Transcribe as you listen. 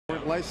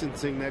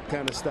licensing that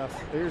kind of stuff.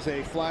 Here's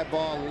a fly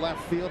ball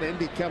left field.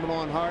 Indy coming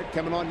on hard,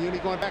 coming on. Uni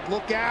going back.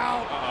 Look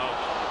out!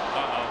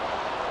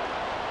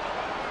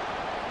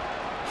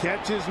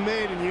 Catch is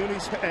made, and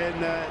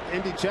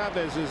Indy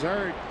Chavez is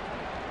hurt.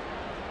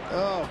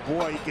 Oh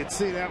boy, you can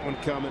see that one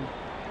coming.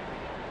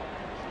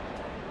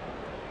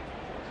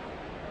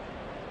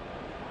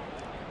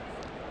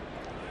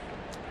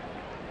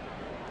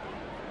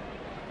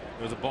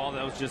 It was a ball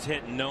that was just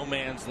hitting no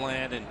man's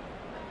land, and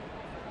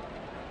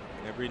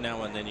every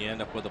now and then you end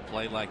up with a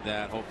play like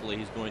that. Hopefully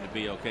he's going to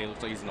be okay.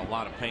 Looks like he's in a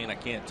lot of pain. I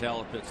can't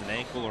tell if it's an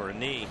ankle or a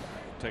knee.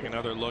 Take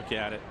another look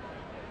at it.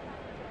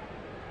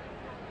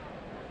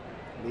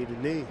 Knee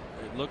to knee.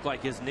 It looked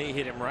like his knee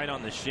hit him right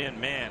on the shin.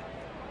 Man,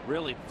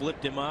 really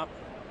flipped him up.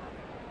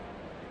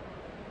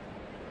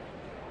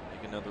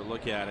 Take another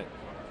look at it.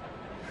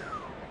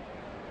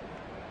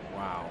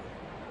 Wow.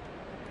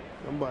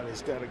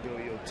 Somebody's got to go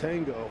yo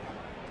tango.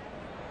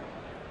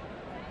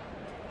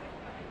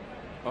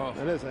 Oh,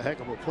 that is a heck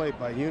of a play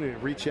by Uni to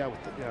reach out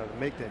with to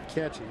make that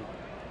catch.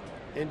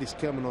 Indy's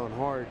coming on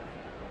hard.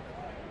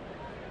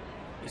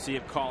 You see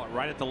him call it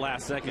right at the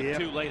last second. Yep.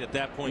 Too late at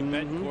that point.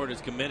 Betancourt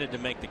is committed to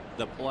make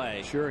the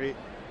play. Sure.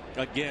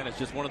 Again, it's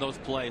just one of those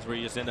plays where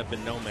you just end up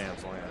in no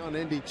man's land. On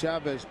Indy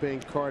Chavez being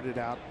carted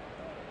out.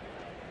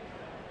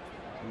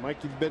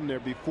 Mike, you've been there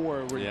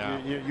before. Where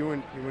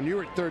when you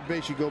were at third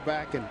base, you go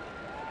back and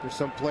there's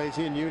some plays.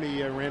 He and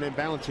Uni ran in.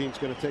 Valentine's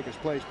going to take his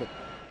place, but